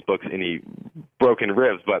encountered in these books any broken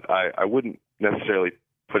ribs, but I wouldn't necessarily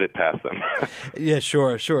put it past them. Yeah,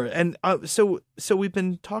 sure. And so we've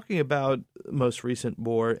been talking about most recent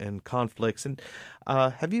war and conflicts. And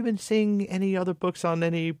have you been seeing any other books on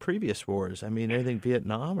any previous wars? I mean, anything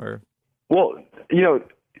Vietnam or? Well,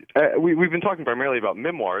 we've been talking primarily about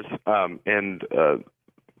memoirs and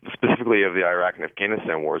specifically of the Iraq and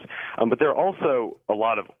Afghanistan wars. But there are also a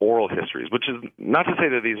lot of oral histories, which is not to say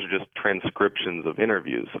that these are just transcriptions of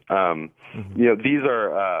interviews. These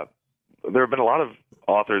are there have been a lot of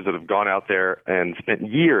authors that have gone out there and spent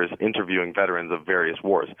years interviewing veterans of various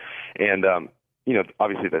wars. And,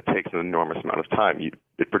 obviously that takes an enormous amount of time.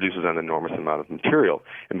 It produces an enormous amount of material.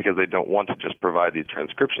 And because they don't want to just provide these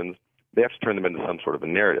transcriptions, they have to turn them into some sort of a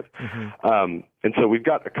narrative. And so we've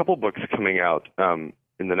got a couple books coming out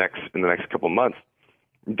in the next couple months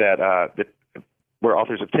that where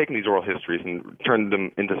authors have taken these oral histories and turned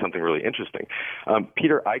them into something really interesting.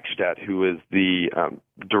 Peter Eichstadt, who is the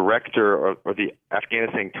director or the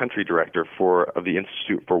Afghanistan country director of the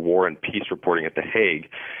Institute for War and Peace Reporting at The Hague,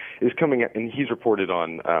 is coming out, and he's reported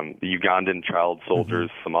on the Ugandan child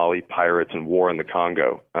soldiers, Somali pirates, and war in the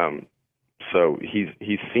Congo. So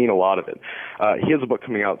he's seen a lot of it. He has a book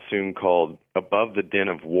coming out soon called Above the Din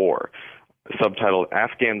of War, subtitled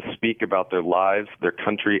Afghans Speak About Their Lives, Their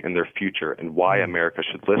Country, and Their Future, and Why America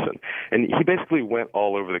Should Listen. And he basically went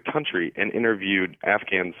all over the country and interviewed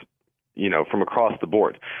Afghans, from across the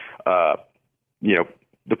board.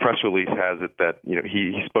 The press release has it that,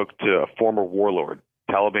 he spoke to a former warlord,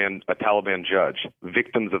 a Taliban judge,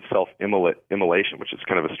 victims of self-immolation, which is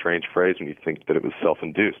kind of a strange phrase when you think that it was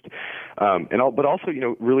self-induced. But also,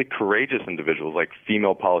 really courageous individuals like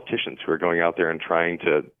female politicians who are going out there and trying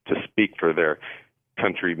to speak for their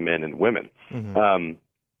countrymen and women.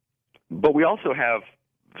 But we also have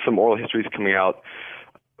some oral histories coming out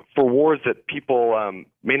for wars that people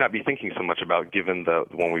may not be thinking so much about, given the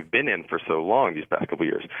one we've been in for so long these past couple of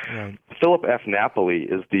years. Right. Philip F. Napoli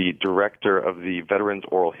is the director of the Veterans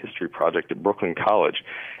Oral History Project at Brooklyn College,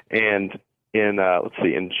 and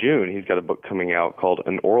in June he's got a book coming out called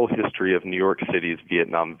An Oral History of New York City's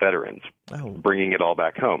Vietnam Veterans, bringing it all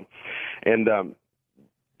back home. And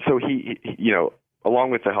so he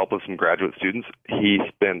along with the help of some graduate students, he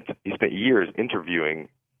spent years interviewing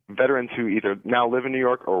veterans who either now live in New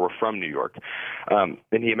York or were from New York. And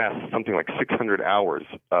he amassed something like 600 hours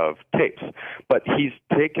of tapes. But he's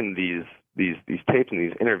taken these tapes and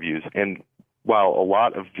these interviews, and while a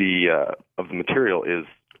lot of the material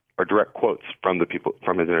are direct quotes from his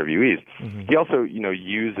interviewees, he also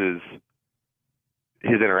uses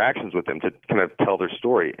his interactions with them to kind of tell their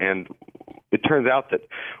story. And it turns out that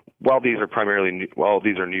while these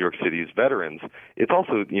are New York City's veterans, it's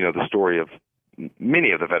also the story of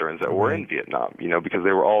many of the veterans that were in Vietnam, because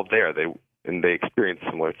they were all there. They experienced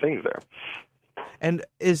similar things there. And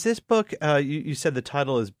is this book, you said the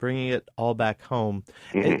title is Bringing It All Back Home.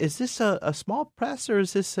 Is this a small press, or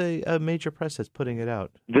is this a major press that's putting it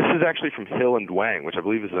out? This is actually from Hill and Wang, which I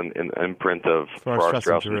believe is an imprint of Farrar,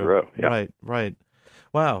 Straus and Giroux. Yeah. Right.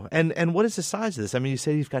 Wow. And what is the size of this? I mean, you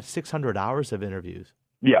say you've got 600 hours of interviews.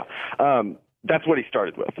 Yeah. That's what he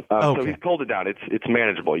started with. So he's culled it down. It's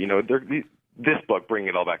manageable. This book, Bringing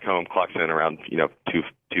It All Back Home, clocks in around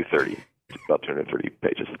 230, about 230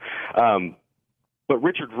 pages. But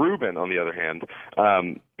Richard Rubin, on the other hand,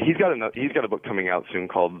 he's got a book coming out soon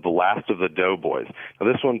called The Last of the Doughboys.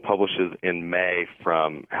 Now, this one publishes in May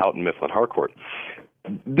from Houghton Mifflin Harcourt.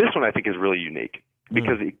 This one I think is really unique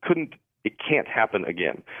because it can't happen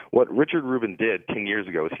again. What Richard Rubin did 10 years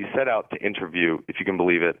ago is he set out to interview, if you can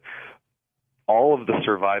believe it, all of the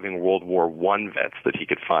surviving World War I vets that he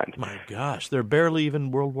could find. My gosh, they're barely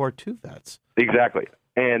even World War II vets. Exactly.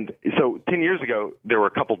 And so 10 years ago, there were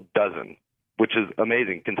a couple dozen, which is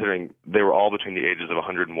amazing considering they were all between the ages of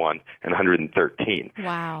 101 and 113.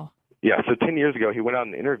 Wow. Yeah, so 10 years ago, he went out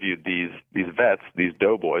and interviewed these vets, these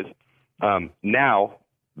doughboys. Now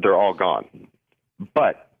they're all gone.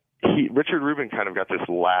 But Richard Rubin kind of got this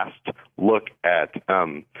last look at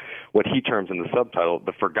what he terms in the subtitle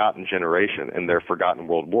the forgotten generation and their forgotten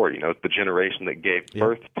World War. It's the generation that gave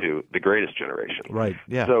birth to the greatest generation. Right.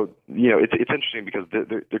 Yeah. So it's interesting because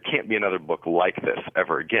there can't be another book like this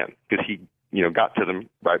ever again because he got to them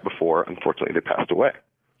right before, unfortunately, they passed away.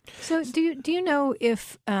 So do you know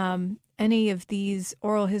if any of these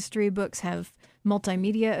oral history books have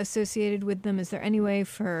multimedia associated with them? Is there any way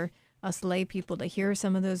for us lay people to hear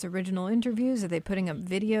some of those original interviews? Are they putting up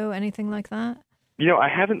video, anything like that? I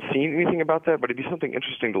haven't seen anything about that, but it'd be something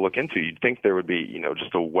interesting to look into. You'd think there would be,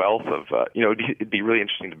 just a wealth of, it'd be really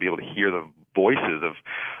interesting to be able to hear the voices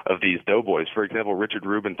of these doughboys. For example, Richard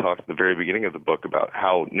Rubin talks at the very beginning of the book about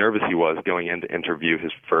how nervous he was going in to interview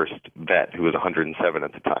his first vet, who was 107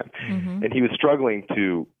 at the time. Mm-hmm. And he was struggling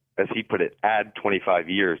to, as he put it, add 25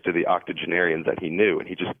 years to the octogenarians that he knew, and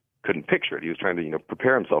he just couldn't picture it. He was trying to,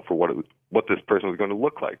 prepare himself for what this person was going to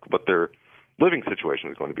look like, what their living situation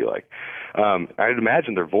was going to be like. I'd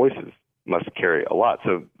imagine their voices must carry a lot.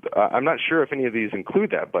 So I'm not sure if any of these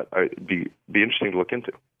include that, but it'd be interesting to look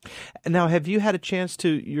into. Now, have you had a chance to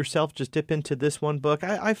yourself just dip into this one book?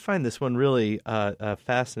 I find this one really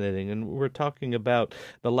fascinating, and we're talking about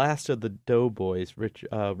The Last of the Doughboys,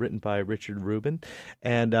 written by Richard Rubin.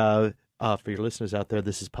 And for your listeners out there,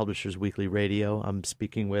 this is Publishers Weekly Radio. I'm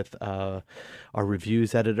speaking with our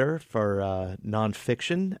reviews editor for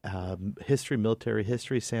nonfiction, military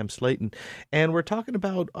history, Sam Slayton. And we're talking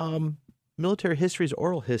about military histories,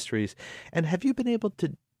 oral histories. And have you been able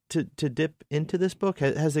to dip into this book?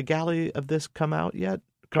 Has a galley of this come out yet?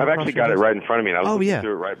 I've actually got it right in front of me, and I was listening to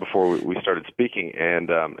it right before we started speaking, and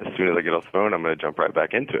as soon as I get off the phone, I'm going to jump right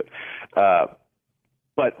back into it.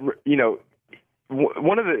 But, you know,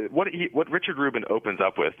 what Richard Rubin opens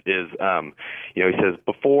up with is, you know, he says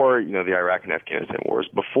before, you know, the Iraq and Afghanistan wars,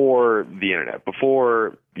 before the internet,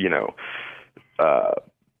 before, you know,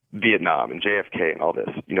 Vietnam and JFK and all this,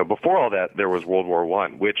 you know, before all that, there was World War I,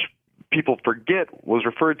 which people forget was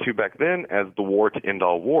referred to back then as the war to end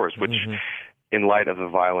all wars, which in light of the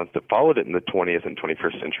violence that followed it in the 20th and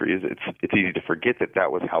 21st centuries, it's easy to forget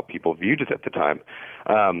that was how people viewed it at the time.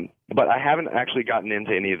 But I haven't actually gotten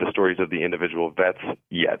into any of the stories of the individual vets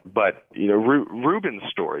yet. But, you know, Rubin's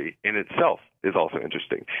story in itself is also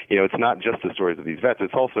interesting. You know, it's not just the stories of these vets.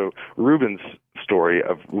 It's also Rubin's story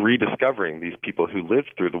of rediscovering these people who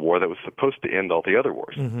lived through the war that was supposed to end all the other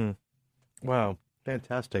wars. Wow.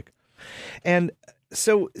 Fantastic. And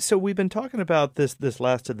so we've been talking about this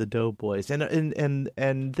Last of the Doughboys,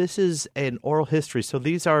 and this is an oral history. So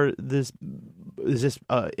these are is this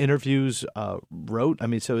interviews wrote? I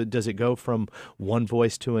mean, so does it go from one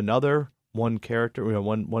voice to another, one character, you know,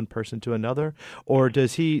 one person to another, or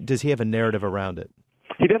does he have a narrative around it?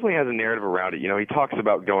 He definitely has a narrative around it. You know, he talks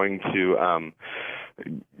about going to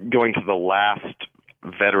the last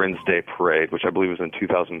Veterans Day parade, which I believe was in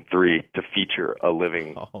 2003, to feature a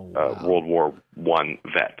living World War I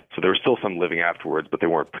vet. So there were still some living afterwards, but they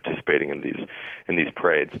weren't participating in these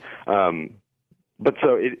parades. But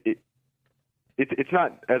so it's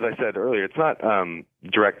not, as I said earlier, it's not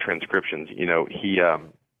direct transcriptions. You know,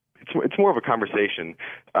 it's more of a conversation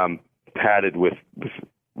padded with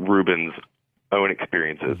Rubin's own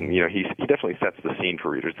experiences, and you know, he definitely sets the scene for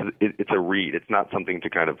readers. It's a read. It's not something to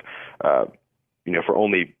kind of you know, for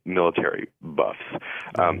only military buffs.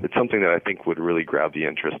 It's something that I think would really grab the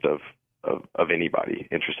interest of anybody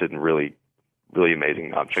interested in really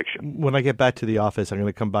amazing nonfiction. When I get back to the office, I'm going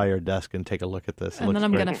to come by your desk and take a look at this. And then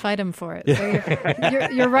I'm going to fight him for it. So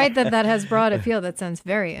you're right that has broad appeal. That sounds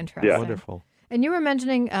very interesting. Yeah. Wonderful. And you were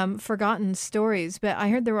mentioning forgotten stories, but I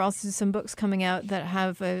heard there were also some books coming out that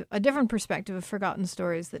have a different perspective of forgotten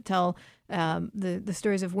stories that tell the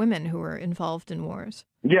stories of women who were involved in wars.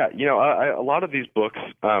 Yeah, you know, a lot of these books,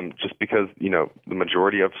 just because, you know, the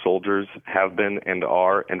majority of soldiers have been and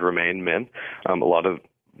are and remain men, for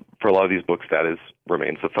a lot of these books that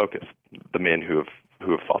remains the focus, the men who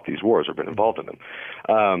have fought these wars or been involved in them.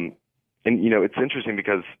 And, you know, it's interesting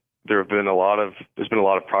because there's been a lot of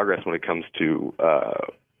progress when it comes to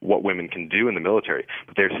what women can do in the military,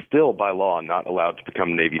 but they're still by law not allowed to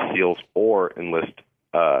become Navy SEALs or enlist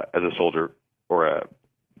as a soldier or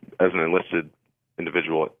as an enlisted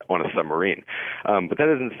individual on a submarine. But that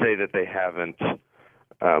doesn't say that they haven't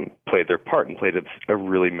played their part and played a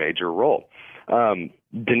really major role.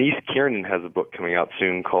 Denise Kiernan has a book coming out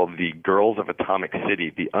soon called The Girls of Atomic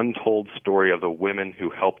City, The Untold Story of the Women Who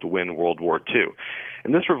Helped Win World War II.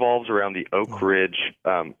 And this revolves around the Oak Ridge,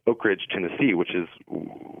 Tennessee, which is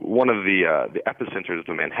one of the epicenters of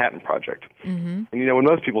the Manhattan Project. And, you know, when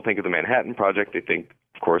most people think of the Manhattan Project, they think,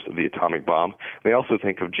 of course, of the atomic bomb. They also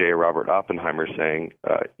think of J. Robert Oppenheimer saying,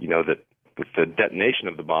 you know, that the detonation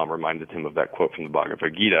of the bomb reminded him of that quote from the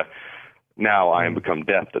Bhagavad Gita, "Now I am become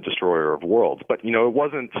death, the destroyer of worlds." But, you know, it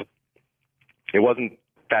wasn't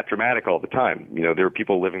that dramatic all the time. You know, there were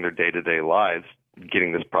people living their day-to-day lives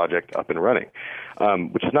getting this project up and running,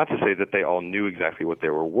 which is not to say that they all knew exactly what they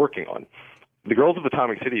were working on. The Girls of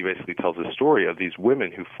Atomic City basically tells the story of these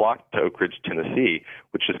women who flocked to Oak Ridge, Tennessee,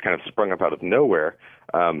 which just kind of sprung up out of nowhere,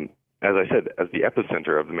 as I said, as the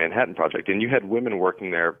epicenter of the Manhattan Project. And you had women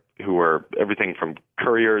working there who were everything from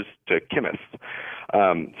couriers to chemists.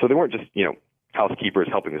 So they weren't just, you know, housekeepers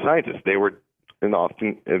helping the scientists. They were, in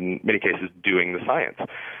many cases, doing the science.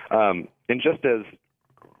 And just as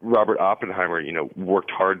Robert Oppenheimer, you know,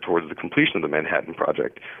 worked hard towards the completion of the Manhattan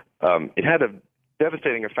Project, it had a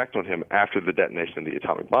devastating effect on him after the detonation of the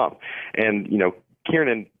atomic bomb. And, you know,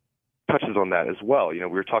 Kiernan touches on that as well. You know,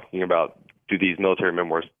 we were talking about, do these military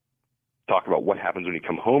memoirs talk about what happens when you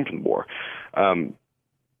come home from the war?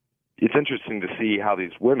 It's interesting to see how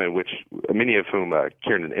these women, which many of whom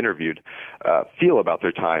Kiernan interviewed, feel about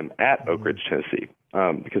their time at Oak Ridge, Tennessee,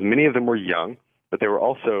 because many of them were young. but they were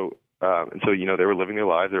also, and so, they were living their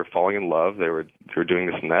lives, they were falling in love, they were doing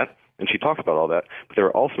this and that, and she talks about all that, but they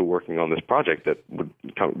were also working on this project that would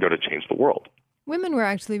go to change the world. Women were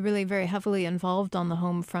actually really very heavily involved on the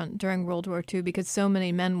home front during World War II because so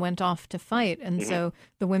many men went off to fight. And so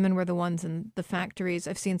the women were the ones in the factories.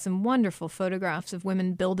 I've seen some wonderful photographs of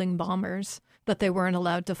women building bombers that they weren't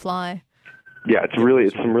allowed to fly. Yeah, it's some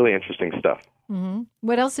really interesting stuff. Mm-hmm.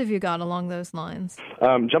 What else have you got along those lines?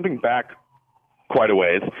 Jumping back quite a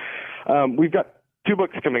ways, we've got 2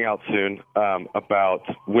 books coming out soon about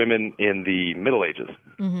women in the Middle Ages.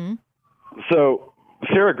 Mm-hmm. So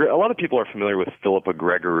a lot of people are familiar with Philippa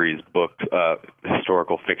Gregory's book,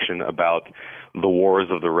 historical fiction about the Wars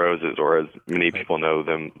of the Roses, or as many people know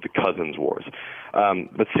them, the Cousins Wars.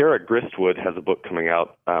 But Sarah Gristwood has a book coming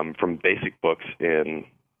out from Basic Books in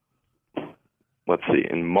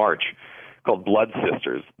March, called Blood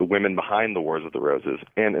Sisters, The Women Behind the Wars of the Roses.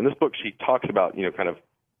 And in this book, she talks about, kind of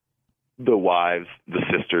the wives, the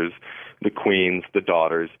sisters, the queens, the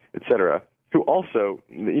daughters, etc., who also,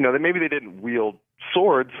 maybe they didn't wield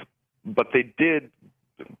swords, but they did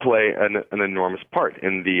play an enormous part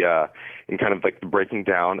in kind of like the breaking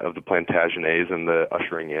down of the Plantagenets and the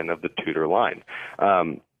ushering in of the Tudor line.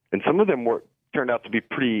 And some of them turned out to be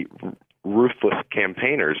pretty ruthless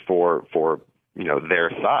campaigners for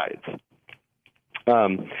their sides.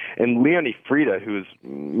 And Leonie Frida, who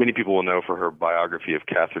many people will know for her biography of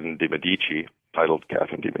Catherine de' Medici, titled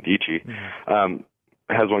Catherine de' Medici,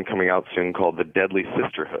 has one coming out soon called The Deadly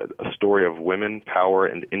Sisterhood, a story of women, power,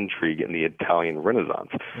 and intrigue in the Italian Renaissance.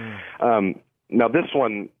 Now, this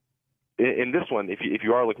one, if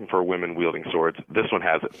you are looking for women wielding swords, this one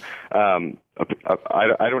has it.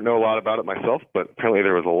 I don't know a lot about it myself, but apparently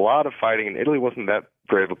there was a lot of fighting, and Italy wasn't that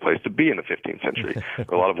great of a place to be in the 15th century. There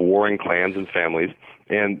were a lot of warring clans and families,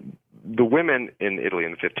 and the women in Italy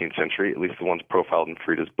in the 15th century, at least the ones profiled in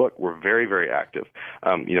Frida's book, were very, very active.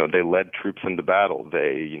 They led troops into battle.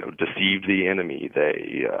 They, deceived the enemy.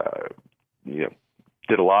 They,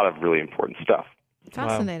 did a lot of really important stuff.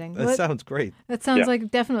 Fascinating. Wow. That sounds great. That sounds like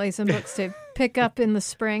definitely some books to pick up in the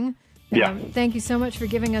spring. Thank you so much for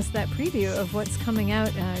giving us that preview of what's coming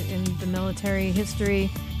out in the military history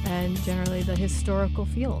and generally the historical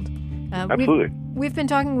field. Absolutely. We've been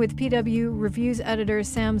talking with PW Reviews editor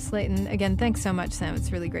Sam Slayton. Again, thanks so much, Sam.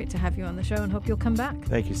 It's really great to have you on the show and hope you'll come back.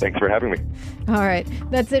 Thank you, Sam. Thanks for having me. All right.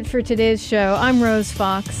 That's it for today's show. I'm Rose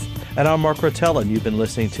Fox. And I'm Mark Rotella, and you've been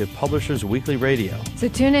listening to Publishers Weekly Radio. So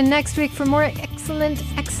tune in next week for more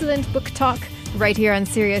excellent book talk right here on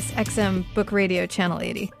Sirius XM Book Radio Channel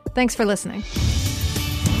 80. Thanks for listening.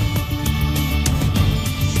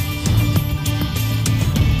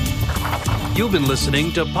 You've been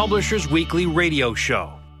listening to Publishers Weekly Radio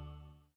Show.